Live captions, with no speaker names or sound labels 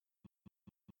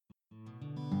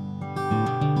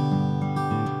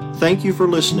Thank you for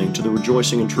listening to the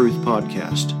Rejoicing in Truth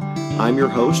podcast. I'm your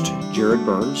host, Jared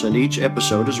Burns, and each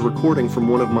episode is a recording from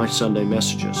one of my Sunday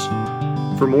messages.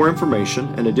 For more information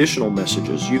and additional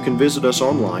messages, you can visit us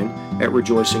online at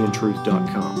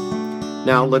rejoicingintruth.com.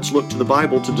 Now let's look to the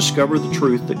Bible to discover the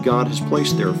truth that God has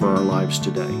placed there for our lives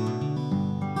today.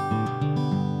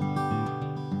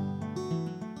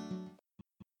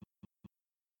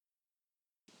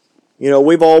 You know,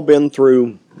 we've all been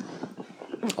through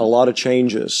a lot of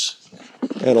changes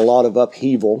and a lot of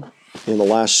upheaval in the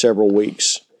last several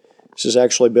weeks. This has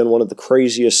actually been one of the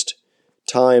craziest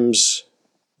times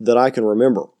that I can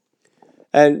remember.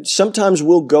 And sometimes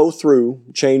we'll go through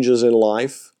changes in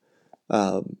life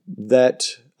that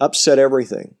upset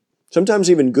everything. Sometimes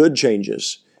even good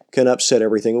changes can upset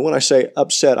everything. And when I say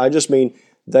upset, I just mean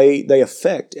they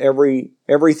affect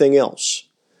everything else.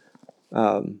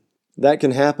 That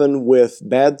can happen with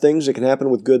bad things. It can happen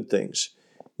with good things.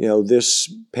 You know,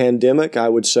 this pandemic, I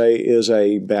would say, is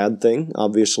a bad thing,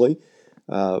 obviously.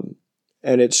 And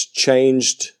it's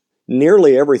changed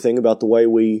nearly everything about the way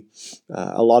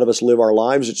a lot of us live our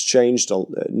lives. It's changed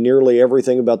nearly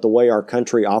everything about the way our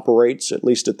country operates, at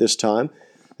least at this time.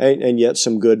 And yet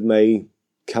some good may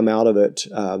come out of it.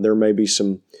 There may be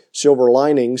some silver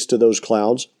linings to those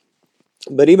clouds.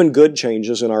 But even good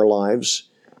changes in our lives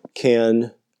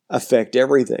can affect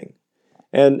everything.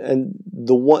 And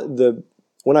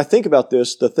when I think about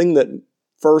this, the thing that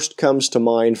first comes to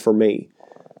mind for me,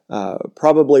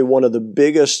 probably one of the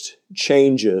biggest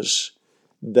changes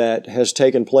that has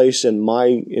taken place in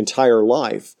my entire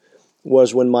life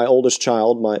was when my oldest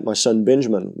child, my son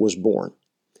Benjamin, was born.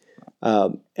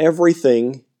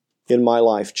 Everything in my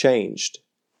life changed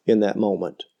in that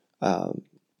moment.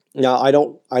 Now, I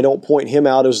don't point him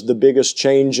out as the biggest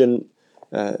change in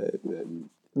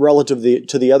relative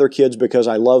to the other kids because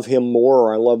I love him more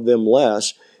or I love them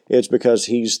less. It's because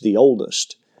he's the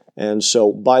oldest. And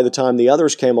so by the time the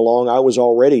others came along, I was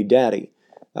already daddy.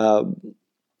 But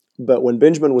when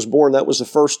Benjamin was born, that was the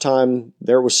first time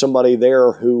there was somebody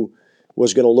there who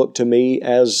was going to look to me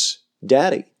as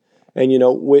daddy. And you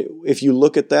know, if you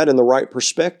look at that in the right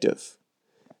perspective,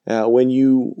 when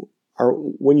you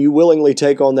willingly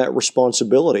take on that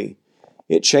responsibility,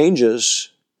 it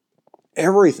changes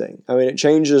everything. I mean, it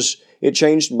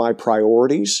changed my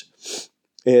priorities.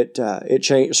 It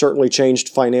certainly changed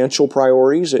financial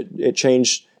priorities. It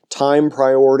changed time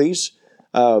priorities.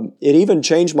 It even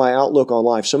changed my outlook on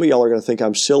life. Some of y'all are going to think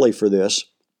I'm silly for this,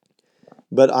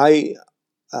 but I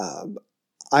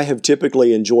have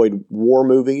typically enjoyed war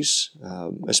movies,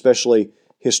 especially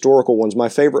historical ones. My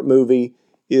favorite movie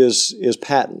is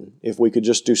Patton, if we could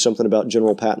just do something about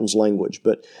General Patton's language.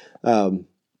 But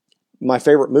my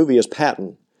favorite movie is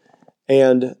Patton.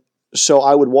 And so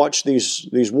I would watch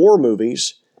these war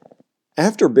movies.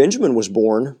 After Benjamin was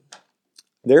born,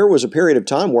 there was a period of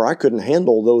time where I couldn't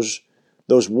handle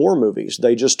those war movies.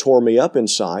 They just tore me up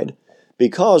inside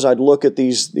because I'd look at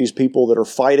these people that are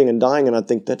fighting and dying and I'd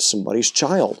think that's somebody's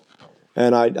child.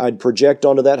 And I'd project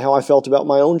onto that how I felt about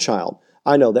my own child.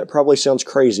 I know that probably sounds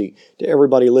crazy to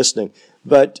everybody listening,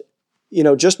 but you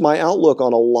know, just my outlook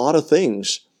on a lot of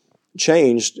things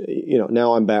changed. You know,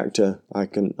 now I'm back to I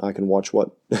can watch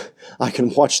I can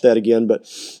watch that again, but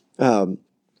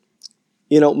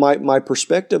you know, my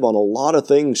perspective on a lot of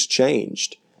things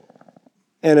changed,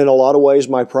 and in a lot of ways,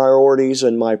 my priorities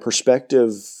and my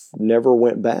perspective never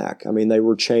went back. I mean, they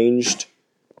were changed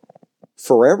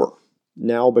forever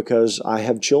now because I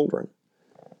have children,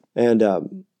 and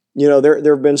you know,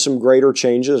 there have been some greater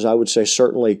changes. I would say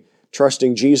certainly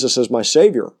trusting Jesus as my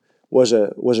Savior was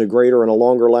a greater and a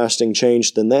longer lasting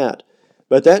change than that.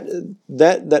 But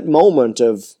that moment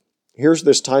of here's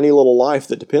this tiny little life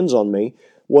that depends on me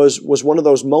was one of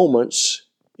those moments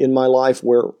in my life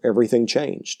where everything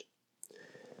changed.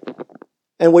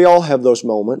 And we all have those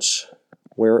moments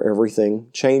where everything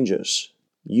changes.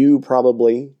 You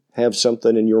probably have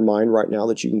something in your mind right now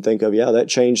that you can think of, yeah, that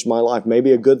changed my life.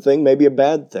 Maybe a good thing, maybe a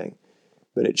bad thing,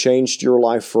 but it changed your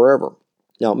life forever.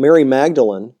 Now, Mary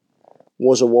Magdalene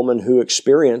was a woman who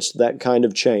experienced that kind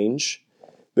of change,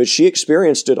 but she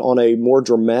experienced it on a more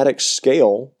dramatic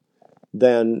scale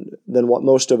than what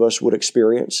most of us would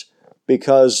experience,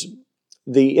 because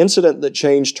the incident that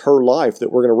changed her life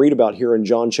that we're going to read about here in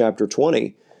John chapter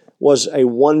 20 was a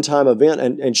one-time event,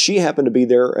 and she happened to be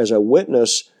there as a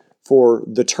witness for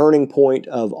the turning point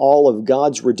of all of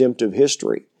God's redemptive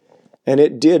history. And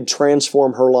it did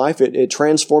transform her life. It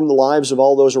transformed the lives of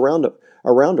all those around her.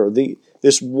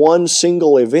 This one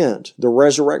single event, the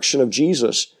resurrection of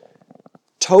Jesus,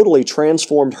 totally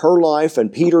transformed her life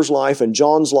and Peter's life and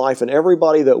John's life and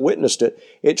everybody that witnessed it.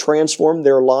 It transformed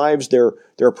their lives, their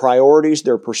priorities,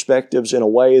 their perspectives in a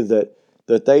way that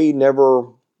they never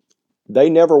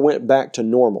went back to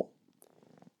normal.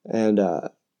 And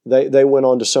they went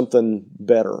on to something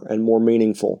better and more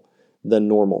meaningful than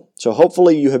normal. So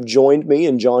hopefully you have joined me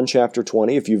in John chapter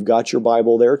 20. If you've got your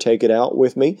Bible there, take it out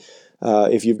with me.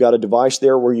 If you've got a device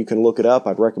there where you can look it up,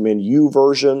 I'd recommend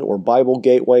YouVersion or Bible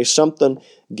Gateway, something.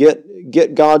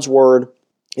 Get God's Word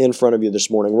in front of you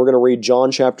this morning. We're going to read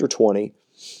John chapter 20,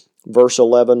 verse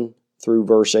 11 through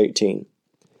verse 18.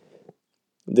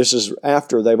 This is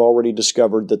after they've already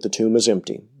discovered that the tomb is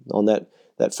empty. On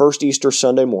that first Easter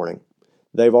Sunday morning,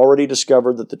 they've already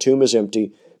discovered that the tomb is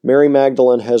empty. Mary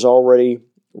Magdalene has already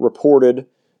reported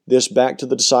this back to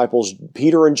the disciples.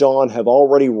 Peter and John have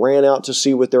already ran out to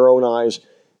see with their own eyes.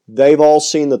 They've all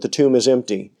seen that the tomb is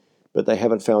empty, but they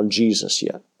haven't found Jesus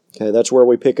yet. Okay, that's where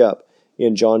we pick up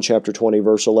in John chapter 20,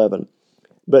 verse 11.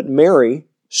 But Mary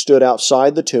stood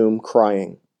outside the tomb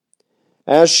crying.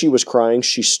 As she was crying,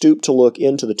 she stooped to look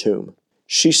into the tomb.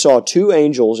 She saw two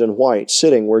angels in white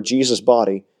sitting where Jesus'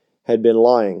 body had been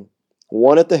lying,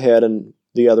 one at the head and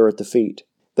the other at the feet.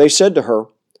 They said to her,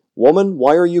 "Woman,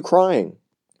 why are you crying?"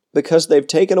 "Because they've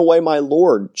taken away my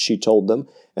Lord," she told them,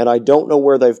 "and I don't know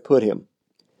where they've put him."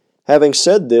 Having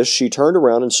said this, she turned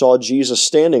around and saw Jesus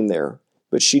standing there,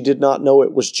 but she did not know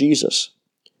it was Jesus.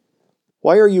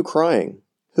 "Why are you crying?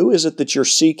 Who is it that you're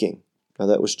seeking?" Now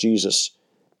that was Jesus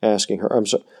asking her.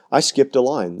 I skipped a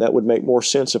line. That would make more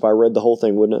sense if I read the whole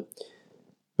thing, wouldn't it?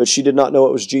 But she did not know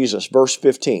it was Jesus. Verse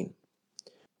 15.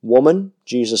 "Woman,"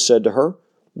 Jesus said to her,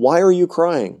 "why are you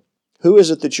crying? Who is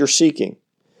it that you're seeking?"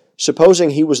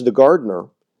 Supposing he was the gardener,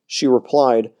 she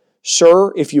replied,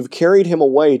 "Sir, if you've carried him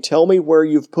away, tell me where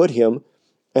you've put him,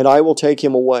 and I will take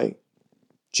him away."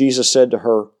 Jesus said to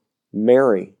her,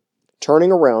 "Mary."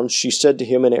 Turning around, she said to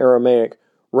him in Aramaic,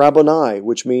 "Rabboni,"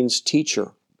 which means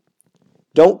teacher.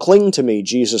 "Don't cling to me,"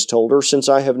 Jesus told her, "since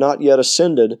I have not yet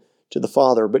ascended to the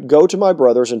Father, but go to my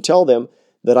brothers and tell them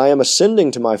that I am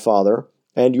ascending to my Father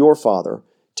and your Father,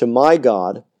 to my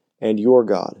God and your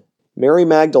God." Mary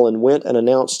Magdalene went and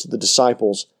announced to the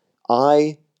disciples,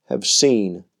 "I have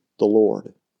seen the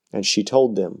Lord." And she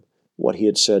told them what he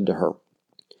had said to her.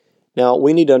 Now,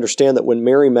 we need to understand that when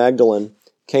Mary Magdalene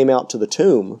came out to the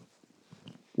tomb,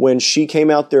 when she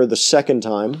came out there the second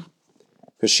time,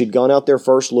 because she'd gone out there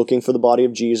first looking for the body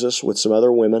of Jesus with some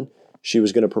other women, she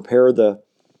was going to prepare the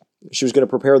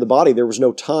body. There was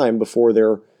no time before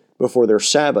their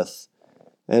Sabbath.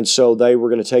 And so they were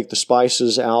going to take the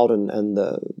spices out and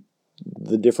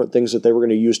the different things that they were going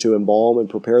to use to embalm and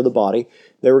prepare the body.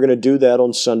 They were going to do that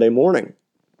on Sunday morning.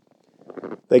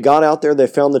 They got out there, they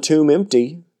found the tomb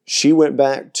empty. She went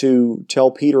back to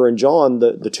tell Peter and John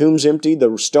that the tomb's empty,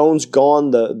 the stone's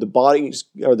gone, the bodies,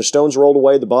 or the stone's rolled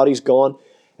away, the body's gone,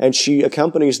 and she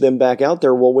accompanies them back out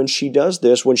there. Well, when she does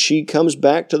this, when she comes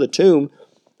back to the tomb,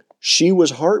 she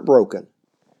was heartbroken.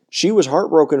 She was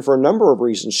heartbroken for a number of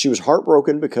reasons. She was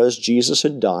heartbroken because Jesus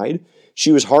had died.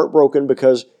 She was heartbroken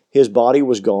because his body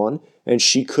was gone, and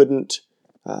she couldn't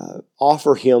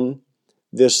offer him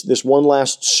this one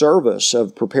last service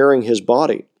of preparing his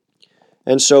body.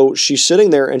 And so she's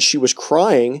sitting there and she was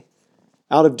crying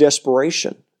out of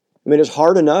desperation. I mean, it's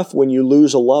hard enough when you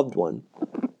lose a loved one.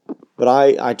 But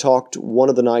I talked one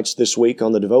of the nights this week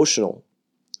on the devotional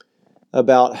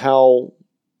about how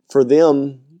for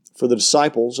them, for the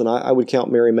disciples, and I would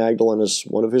count Mary Magdalene as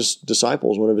one of his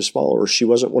disciples, one of his followers. She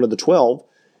wasn't one of the 12,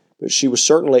 but she was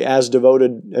certainly as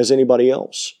devoted as anybody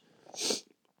else.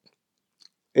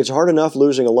 It's hard enough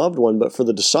losing a loved one, but for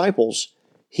the disciples,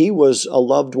 he was a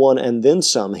loved one and then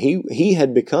some. He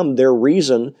had become their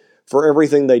reason for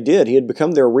everything they did. He had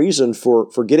become their reason for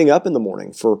getting up in the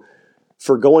morning,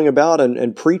 for going about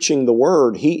and preaching the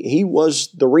word. He was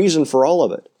the reason for all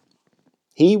of it.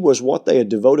 He was what they had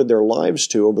devoted their lives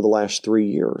to over the last 3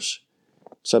 years.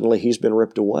 Suddenly he's been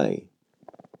ripped away.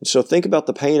 And so think about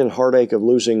the pain and heartache of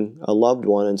losing a loved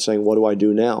one and saying, what do I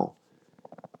do now?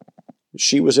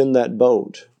 She was in that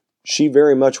boat. She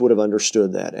very much would have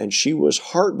understood that, and she was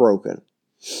heartbroken.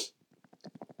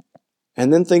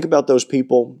 And then think about those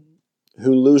people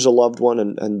who lose a loved one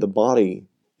and the body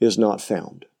is not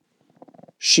found.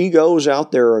 She goes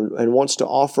out there and wants to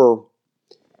offer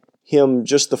him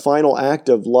just the final act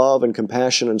of love and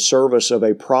compassion and service of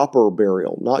a proper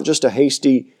burial, not just a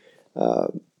hasty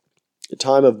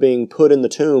time of being put in the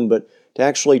tomb, but to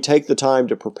actually take the time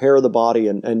to prepare the body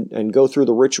and go through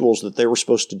the rituals that they were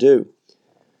supposed to do.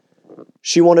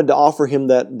 She wanted to offer him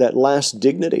that last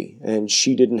dignity, and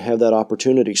she didn't have that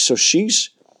opportunity. So she's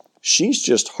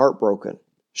just heartbroken.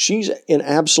 She's in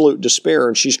absolute despair,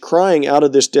 and she's crying out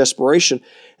of this desperation,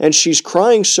 and she's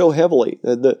crying so heavily.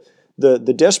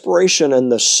 The desperation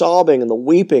and the sobbing and the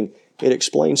weeping, it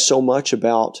explains so much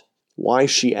about why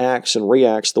she acts and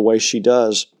reacts the way she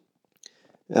does.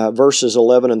 Verses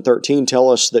 11 and 13 tell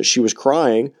us that she was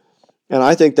crying, and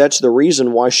I think that's the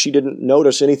reason why she didn't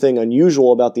notice anything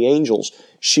unusual about the angels.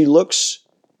 She looks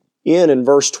in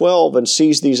verse 12 and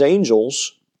sees these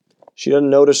angels. She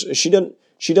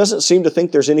doesn't seem to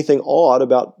think there's anything odd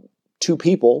about two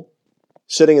people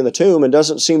sitting in the tomb, and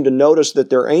doesn't seem to notice that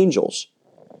they're angels.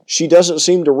 She doesn't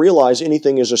seem to realize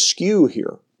anything is askew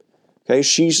here. Okay,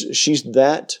 she's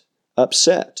that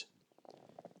upset.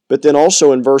 But then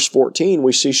also in verse 14,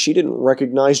 we see she didn't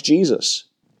recognize Jesus.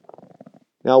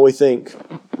 Now we think,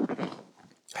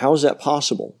 how is that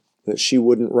possible that she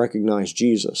wouldn't recognize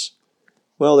Jesus?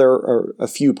 Well, there are a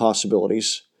few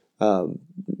possibilities.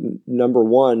 Number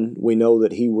one, we know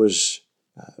that he was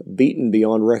beaten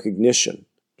beyond recognition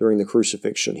during the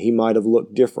crucifixion. He might have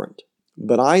looked different.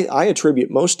 But I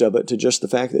attribute most of it to just the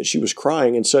fact that she was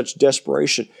crying in such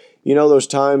desperation. You know those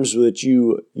times that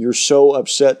you're so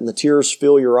upset and the tears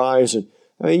fill your eyes, and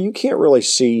you can't really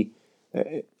see.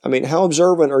 How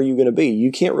observant are you going to be?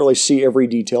 You can't really see every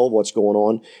detail of what's going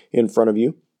on in front of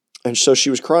you. And so she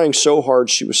was crying so hard,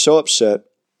 she was so upset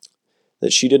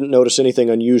that she didn't notice anything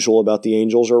unusual about the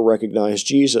angels or recognize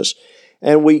Jesus.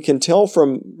 And we can tell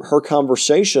from her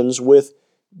conversations with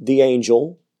the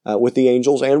angels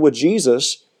and with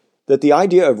Jesus that the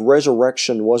idea of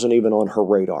resurrection wasn't even on her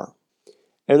radar.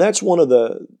 And that's one of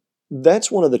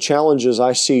the challenges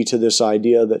I see to this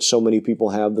idea that so many people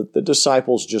have, that the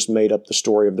disciples just made up the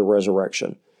story of the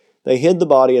resurrection. They hid the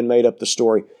body and made up the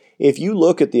story. If you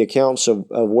look at the accounts of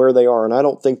where they are, and I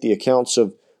don't think the accounts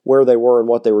of where they were and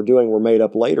what they were doing were made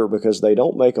up later, because they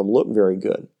don't make them look very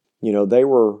good. They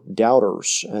were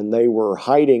doubters, and they were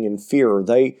hiding in fear.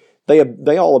 They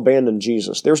all abandoned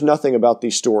Jesus. There's nothing about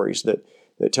these stories that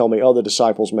tell me, the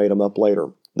disciples made them up later.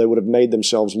 They would have made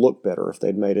themselves look better if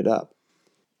they'd made it up.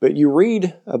 But you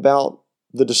read about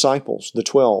the disciples, the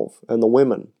 12, and the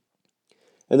women,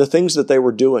 and the things that they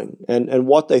were doing, and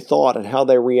what they thought and how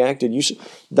they reacted.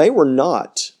 They were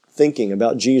not thinking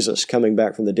about Jesus coming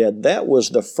back from the dead. That was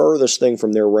the furthest thing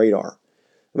from their radar.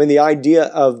 The idea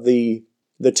of the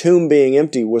tomb being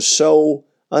empty was so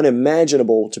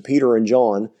unimaginable to Peter and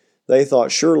John. They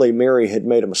thought surely Mary had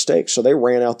made a mistake, so they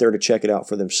ran out there to check it out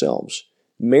for themselves.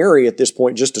 Mary, at this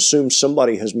point, just assumed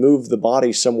somebody has moved the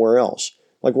body somewhere else,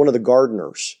 like one of the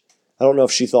gardeners. I don't know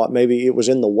if she thought maybe it was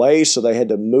in the way, so they had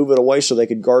to move it away so they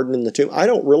could garden in the tomb. I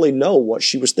don't really know what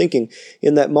she was thinking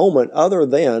in that moment, other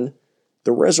than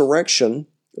the resurrection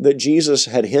that Jesus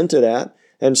had hinted at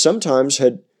and sometimes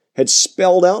had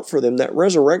spelled out for them. That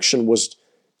resurrection was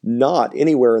not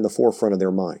anywhere in the forefront of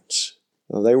their minds.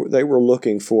 They were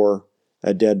looking for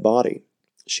a dead body.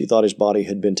 She thought his body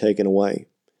had been taken away.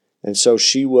 And so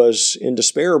she was in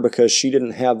despair because she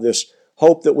didn't have this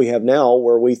hope that we have now,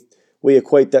 where we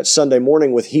equate that Sunday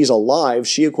morning with he's alive.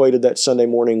 She equated that Sunday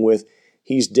morning with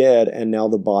he's dead and now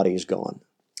the body's gone.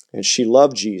 And she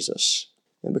loved Jesus.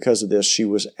 And because of this, she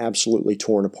was absolutely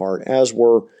torn apart, as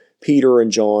were Peter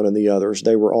and John and the others.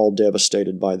 They were all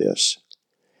devastated by this.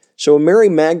 So Mary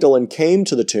Magdalene came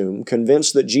to the tomb,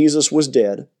 convinced that Jesus was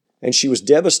dead, and she was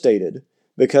devastated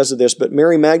because of this. But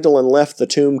Mary Magdalene left the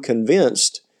tomb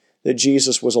convinced that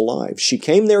Jesus was alive. She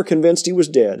came there convinced he was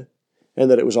dead and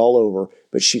that it was all over,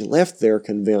 but she left there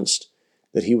convinced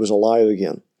that he was alive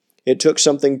again. It took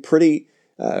something pretty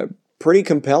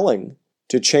compelling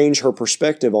to change her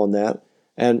perspective on that,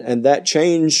 and that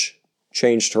change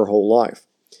changed her whole life.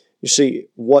 You see,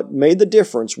 what made the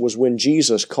difference was when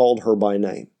Jesus called her by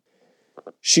name.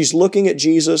 She's looking at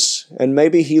Jesus, and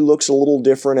maybe he looks a little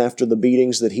different after the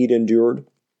beatings that he'd endured.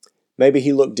 Maybe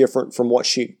he looked different from what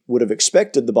she would have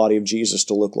expected the body of Jesus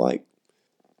to look like.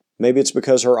 Maybe it's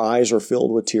because her eyes are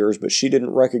filled with tears, but she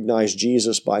didn't recognize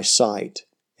Jesus by sight.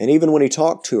 And even when he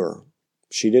talked to her,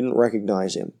 she didn't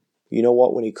recognize him. You know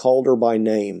what? When he called her by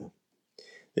name,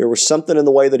 there was something in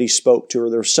the way that he spoke to her.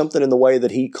 There was something in the way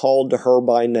that he called to her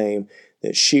by name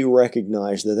that she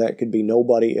recognized that could be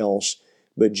nobody else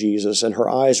but Jesus. And her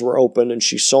eyes were open, and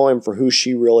she saw him for who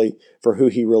he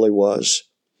really was.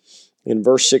 In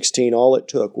verse 16, all it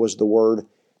took was the word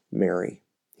Mary.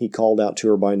 He called out to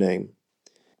her by name.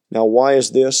 Now, why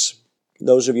is this?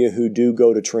 Those of you who do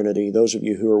go to Trinity, those of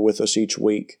you who are with us each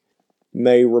week,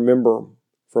 may remember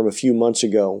from a few months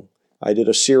ago, I did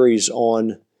a series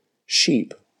on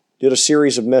sheep. Did a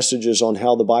series of messages on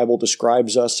how the Bible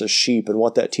describes us as sheep and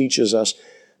what that teaches us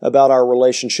about our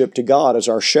relationship to God as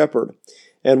our shepherd.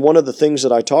 And one of the things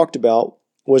that I talked about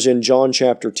was in John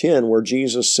chapter 10, where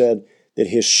Jesus said that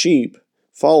his sheep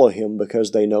follow him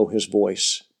because they know his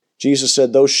voice. Jesus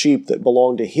said those sheep that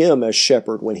belong to him as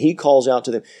shepherd, when he calls out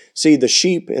to them. See, the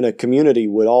sheep in a community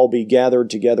would all be gathered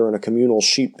together in a communal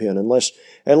sheep pen,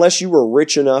 unless you were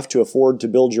rich enough to afford to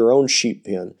build your own sheep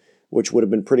pen, which would have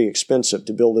been pretty expensive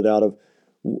to build it out of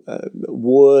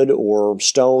wood or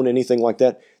stone, anything like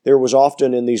that. There was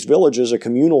often in these villages a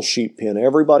communal sheep pen.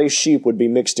 Everybody's sheep would be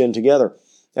mixed in together.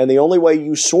 And the only way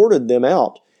you sorted them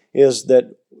out is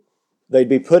that they'd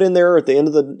be put in there at the end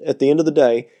of the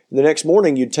day. And the next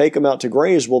morning you'd take them out to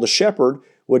graze. Well, the shepherd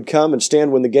would come and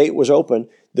stand when the gate was open.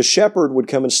 The shepherd would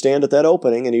come and stand at that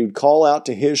opening, and he would call out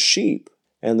to his sheep.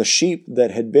 And the sheep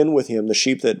that had been with him, the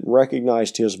sheep that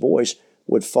recognized his voice,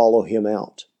 would follow him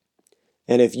out.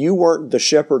 And if you weren't the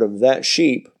shepherd of that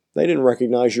sheep, they didn't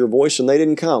recognize your voice and they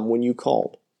didn't come when you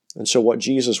called. And so what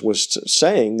Jesus was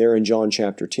saying there in John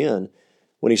chapter 10,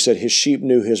 when he said his sheep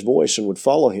knew his voice and would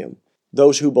follow him,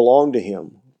 those who belong to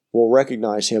him will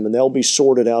recognize him, and they'll be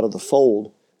sorted out of the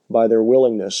fold by their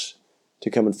willingness to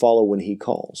come and follow when he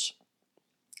calls.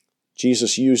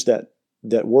 Jesus used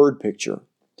that word picture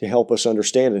to help us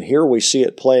understand. And here we see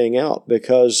it playing out,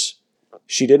 because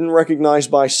she didn't recognize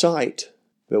by sight,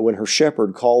 but when her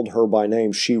shepherd called her by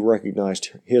name, she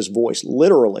recognized his voice.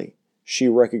 Literally, she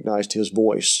recognized his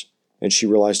voice, and she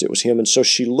realized it was him. And so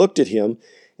she looked at him,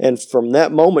 and from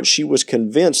that moment she was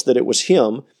convinced that it was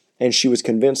him, and she was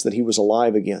convinced that he was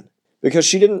alive again. Because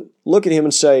she didn't look at him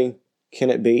and say, "Can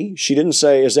it be?" She didn't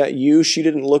say, "Is that you?" She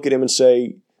didn't look at him and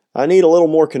say, "I need a little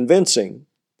more convincing."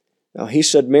 Now he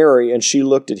said, "Mary," and she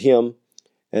looked at him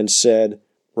and said,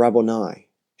 "Rabboni."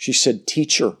 She said,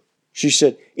 "Teacher." She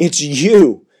said, "It's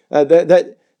you."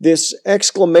 This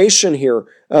exclamation here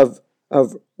of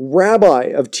rabbi,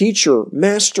 of teacher,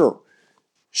 master.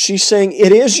 She's saying,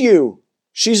 "It is you."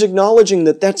 She's acknowledging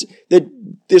that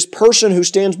this person who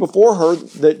stands before her,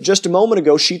 that just a moment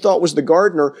ago she thought was the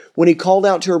gardener, when he called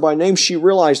out to her by name, she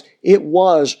realized it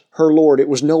was her Lord. It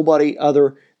was nobody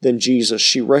other than Jesus.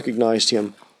 She recognized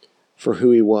him for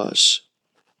who he was.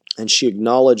 And she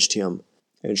acknowledged him,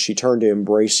 and she turned to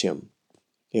embrace him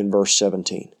in verse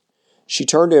 17. She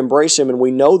turned to embrace him, and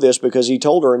we know this because he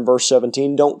told her in verse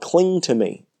 17, "Don't cling to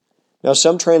me." Now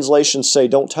some translations say,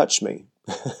 "Don't touch me."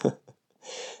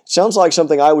 Sounds like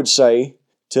something I would say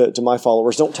to my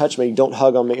followers. Don't touch me, don't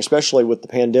hug on me, especially with the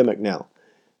pandemic now.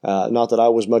 Not that I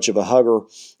was much of a hugger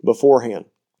beforehand.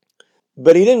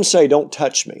 But he didn't say, "Don't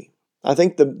touch me." I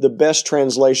think the best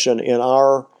translation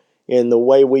in the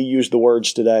way we use the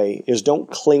words today is,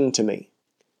 "Don't cling to me."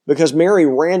 Because Mary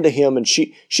ran to him and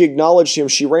she acknowledged him.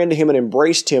 She ran to him and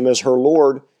embraced him as her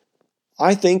Lord.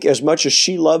 I think as much as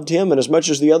she loved him and as much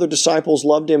as the other disciples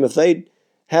loved him, if they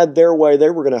had their way, they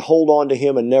were going to hold on to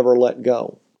him and never let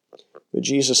go. But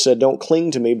Jesus said, "Don't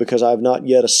cling to me because I have not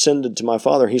yet ascended to my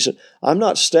Father." He said, "I'm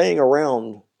not staying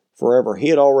around forever." He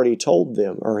had already told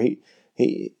them, or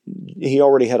he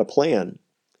already had a plan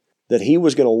that he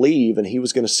was going to leave and he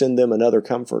was going to send them another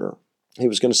comforter. He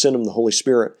was going to send them the Holy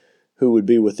Spirit, who would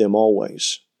be with them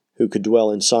always, who could dwell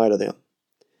inside of them.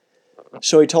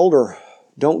 So he told her,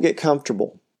 "Don't get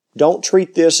comfortable. Don't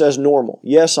treat this as normal.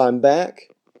 Yes, I'm back,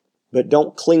 but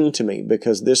don't cling to me,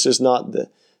 because this is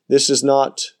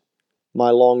not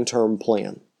my long-term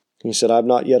plan." He said, "I've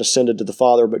not yet ascended to the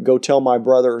Father, but go tell my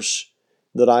brothers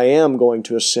that I am going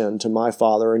to ascend to my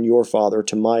Father and your Father,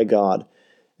 to my God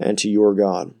and to your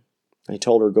God." He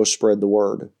told her, "Go spread the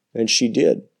word." And she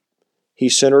did. He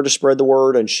sent her to spread the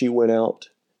word, and she went out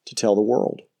to tell the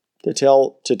world, to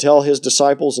tell his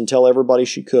disciples and tell everybody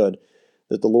she could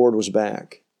that the Lord was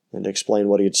back, and to explain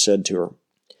what he had said to her.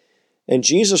 And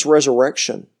Jesus'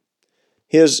 resurrection,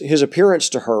 his appearance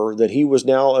to her, that he was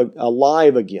now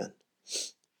alive again,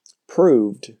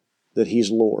 proved that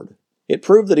he's Lord. It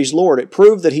proved that he's Lord. It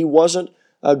proved that he wasn't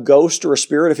a ghost or a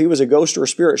spirit. If he was a ghost or a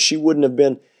spirit, she wouldn't have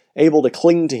been able to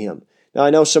cling to him. Now,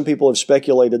 I know some people have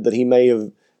speculated that he may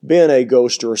have been a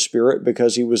ghost or a spirit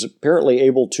because he was apparently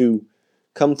able to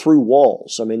come through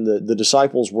walls. I mean, the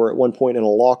disciples were at one point in a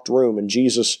locked room, and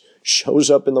Jesus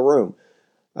shows up in the room.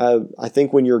 I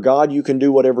think when you're God, you can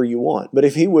do whatever you want. But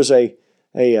if he was a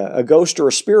ghost or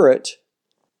a spirit,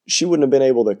 she wouldn't have been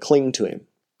able to cling to him.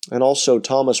 And also,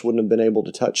 Thomas wouldn't have been able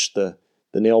to touch the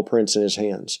nail prints in his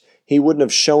hands. He wouldn't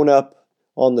have shown up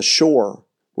on the shore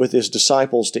with his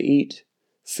disciples to eat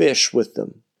fish with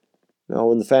them.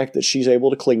 No, and the fact that she's able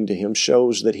to cling to him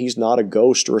shows that he's not a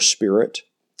ghost or a spirit.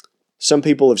 Some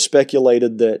people have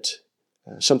speculated that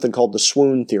something called the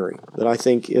swoon theory, that I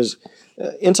think is,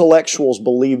 intellectuals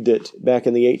believed it back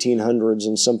in the 1800s,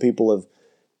 and some people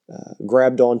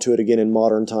grabbed onto it again in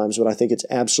modern times, but I think it's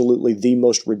absolutely the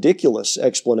most ridiculous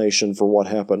explanation for what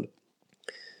happened.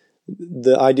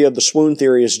 The idea of the swoon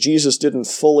theory is Jesus didn't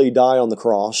fully die on the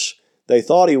cross. They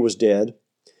thought he was dead.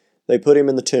 They put him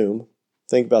in the tomb.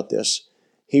 Think about this.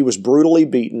 He was brutally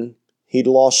beaten. He'd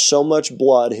lost so much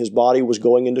blood, his body was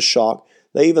going into shock.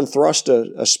 They even thrust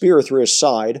a spear through his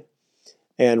side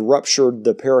and ruptured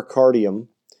the pericardium,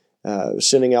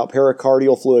 sending out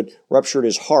pericardial fluid, ruptured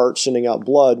his heart, sending out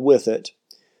blood with it,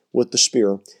 with the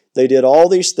spear. They did all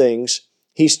these things.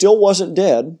 He still wasn't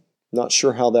dead. Not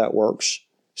sure how that works.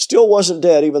 Still wasn't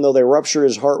dead, even though they ruptured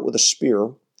his heart with a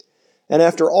spear. And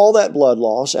after all that blood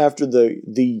loss, after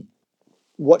the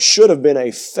what should have been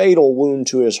a fatal wound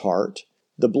to his heart,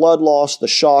 the blood loss, the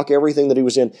shock, everything that he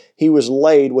was in, he was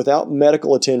laid without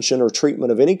medical attention or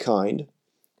treatment of any kind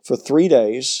for 3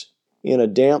 days in a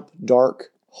damp,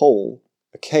 dark hole,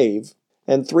 a cave.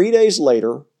 And 3 days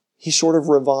later, he sort of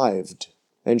revived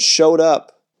and showed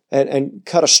up and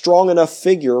cut a strong enough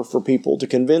figure for people to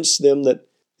convince them that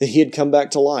he had come back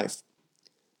to life.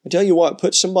 I tell you what,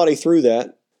 put somebody through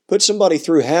that. Put somebody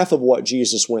through half of what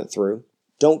Jesus went through.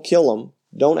 Don't kill them.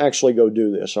 Don't actually go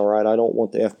do this, all right? I don't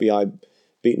want the FBI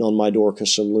beating on my door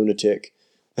because some lunatic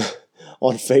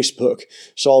on Facebook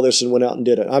saw this and went out and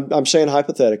did it. I'm saying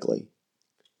hypothetically.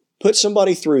 Put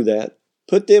somebody through that.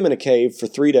 Put them in a cave for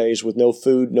 3 days with no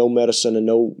food, no medicine, and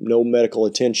no medical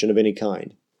attention of any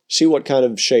kind. See what kind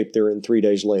of shape they're in 3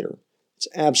 days later. It's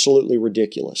absolutely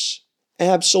ridiculous.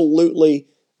 Absolutely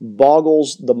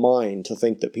boggles the mind to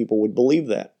think that people would believe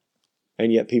that.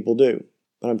 And yet people do.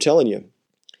 But I'm telling you,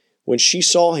 when she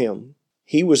saw him,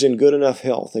 he was in good enough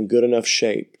health and good enough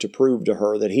shape to prove to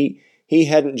her that he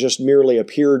hadn't just merely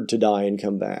appeared to die and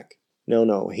come back.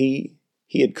 No, he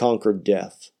had conquered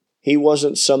death. He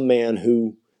wasn't some man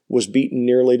who was beaten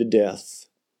nearly to death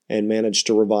and managed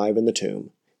to revive in the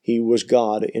tomb. He was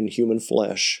God in human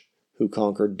flesh who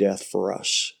conquered death for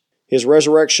us. His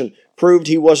resurrection proved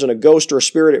he wasn't a ghost or a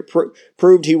spirit. It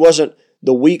proved he wasn't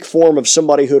the weak form of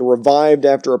somebody who had revived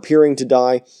after appearing to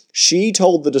die. She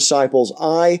told the disciples,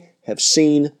 I have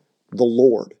seen the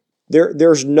Lord.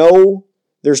 There's no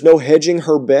hedging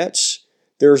her bets.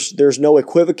 There's no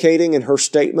equivocating in her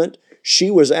statement. She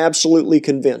was absolutely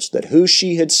convinced that who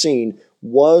she had seen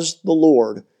was the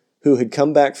Lord who had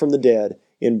come back from the dead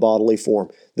in bodily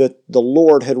form, that the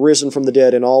Lord had risen from the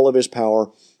dead in all of his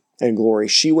power and glory.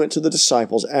 She went to the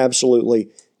disciples absolutely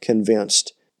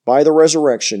convinced. By the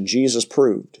resurrection, Jesus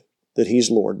proved that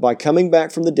he's Lord. By coming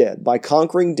back from the dead, by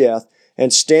conquering death,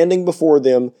 and standing before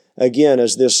them again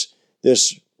as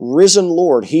this risen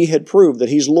Lord, he had proved that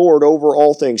he's Lord over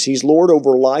all things. He's Lord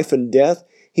over life and death.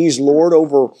 He's Lord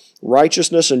over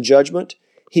righteousness and judgment.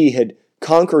 He had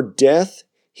conquered death.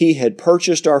 He had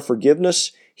purchased our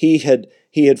forgiveness. He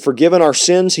had forgiven our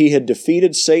sins. He had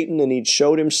defeated Satan, and he'd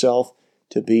showed himself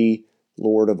to be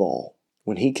Lord of all.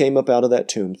 When he came up out of that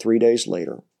tomb 3 days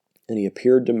later, and he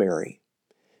appeared to Mary,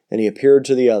 and he appeared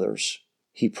to the others,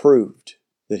 he proved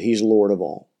that he's Lord of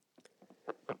all.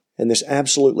 And this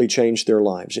absolutely changed their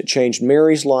lives. It changed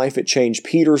Mary's life. It changed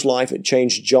Peter's life. It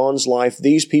changed John's life.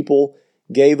 These people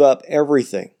gave up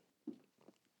everything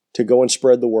to go and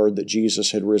spread the word that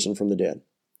Jesus had risen from the dead.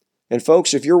 And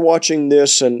folks, if you're watching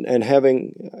this and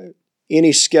having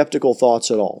any skeptical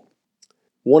thoughts at all,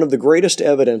 one of the greatest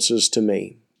evidences to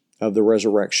me of the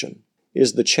resurrection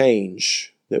is the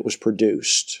change that was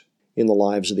produced in the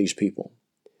lives of these people.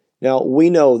 Now, we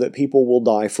know that people will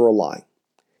die for a lie.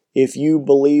 If you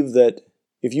believe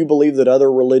that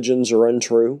other religions are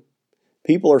untrue,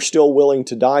 people are still willing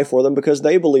to die for them because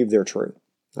they believe they're true.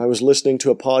 I was listening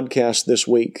to a podcast this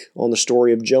week on the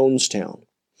story of Jonestown.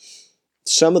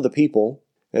 Some of the people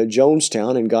at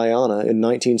Jonestown in Guyana in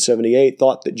 1978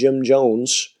 thought that Jim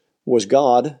Jones was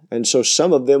God, and so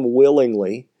some of them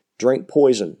willingly drank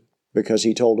poison because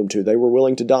he told them to. They were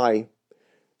willing to die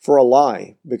for a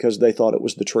lie because they thought it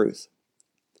was the truth.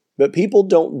 But people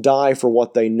don't die for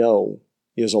what they know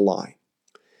is a lie.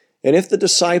 And if the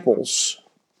disciples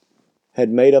had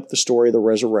made up the story of the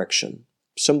resurrection,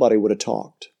 somebody would have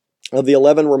talked. Of the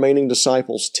 11 remaining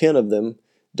disciples, 10 of them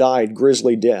died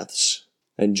grisly deaths,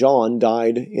 and John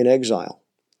died in exile.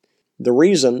 The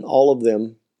reason all of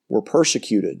them were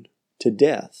persecuted to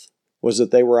death was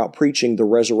that they were out preaching the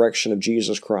resurrection of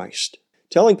Jesus Christ.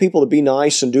 Telling people to be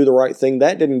nice and do the right thing,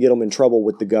 that didn't get them in trouble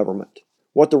with the government.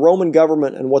 What the Roman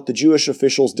government and what the Jewish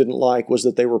officials didn't like was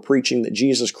that they were preaching that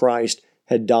Jesus Christ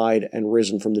had died and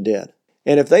risen from the dead.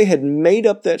 And if they had made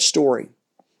up that story,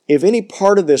 if any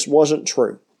part of this wasn't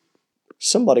true,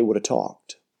 somebody would have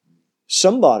talked.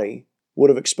 Somebody would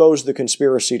have exposed the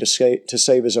conspiracy to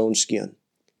save his own skin.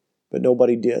 But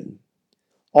nobody did.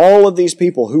 All of these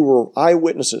people who were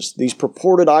eyewitnesses, these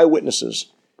purported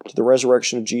eyewitnesses to the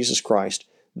resurrection of Jesus Christ,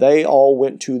 they all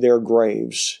went to their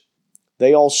graves.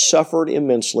 They all suffered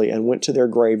immensely and went to their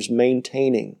graves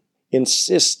maintaining,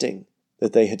 insisting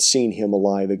that they had seen Him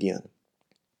alive again.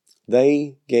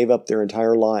 They gave up their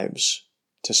entire lives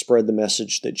to spread the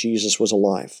message that Jesus was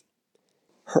alive.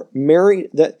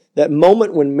 That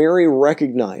moment when Mary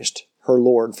recognized her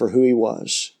Lord for who He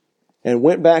was and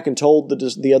went back and told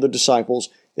the other disciples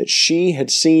that she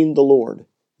had seen the Lord,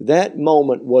 that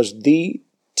moment was the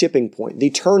tipping point, the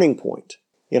turning point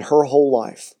in her whole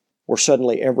life, where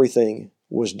suddenly everything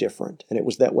was different. And it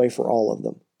was that way for all of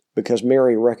them, because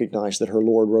Mary recognized that her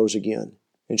Lord rose again,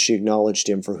 and she acknowledged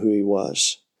Him for who He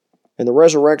was. And the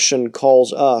resurrection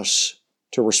calls us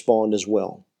to respond as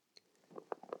well.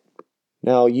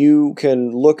 Now, you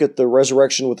can look at the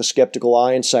resurrection with a skeptical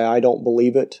eye and say, I don't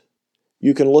believe it.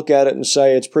 You can look at it and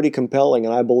say, it's pretty compelling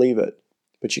and I believe it,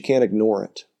 but you can't ignore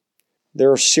it.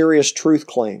 There are serious truth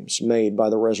claims made by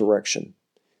the resurrection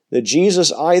that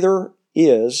Jesus either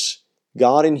is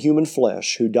God in human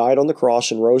flesh who died on the cross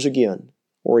and rose again,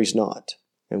 or He's not.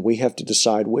 And we have to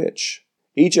decide which.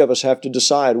 Each of us have to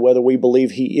decide whether we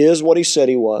believe He is what He said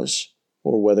He was,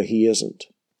 or whether He isn't.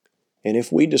 And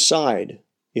if we decide,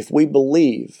 if we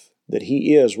believe that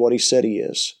He is what He said He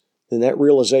is, then that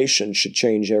realization should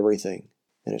change everything.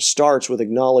 And it starts with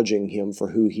acknowledging Him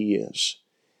for who He is.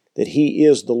 That He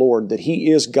is the Lord, that He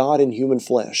is God in human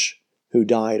flesh who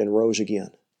died and rose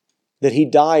again. That He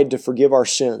died to forgive our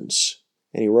sins,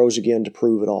 and He rose again to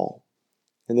prove it all.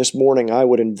 And this morning I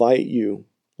would invite you,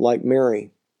 like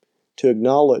Mary, to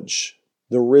acknowledge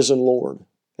the risen Lord.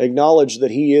 Acknowledge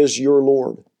that He is your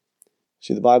Lord.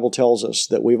 See, the Bible tells us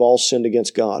that we've all sinned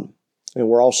against God, and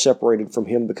we're all separated from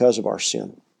Him because of our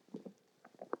sin.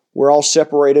 We're all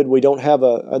separated. We don't have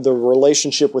the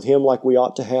relationship with Him like we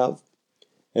ought to have.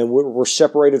 And we're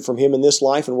separated from Him in this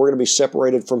life, and we're going to be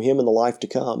separated from Him in the life to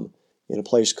come in a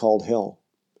place called hell.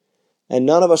 And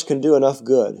none of us can do enough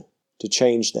good to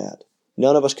change that.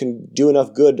 None of us can do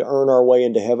enough good to earn our way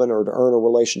into heaven or to earn a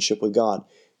relationship with God.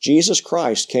 Jesus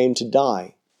Christ came to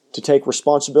die, to take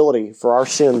responsibility for our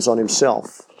sins on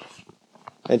Himself,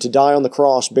 and to die on the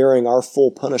cross bearing our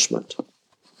full punishment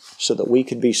so that we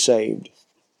could be saved,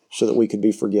 so that we could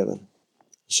be forgiven,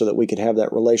 so that we could have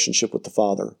that relationship with the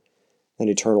Father and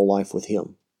eternal life with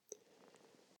Him.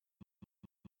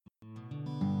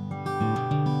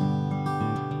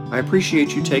 I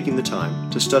appreciate you taking the time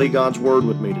to study God's Word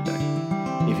with me today.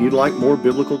 If you'd like more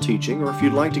biblical teaching, or if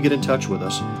you'd like to get in touch with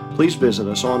us, please visit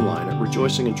us online at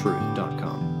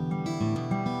rejoicingintruth.com.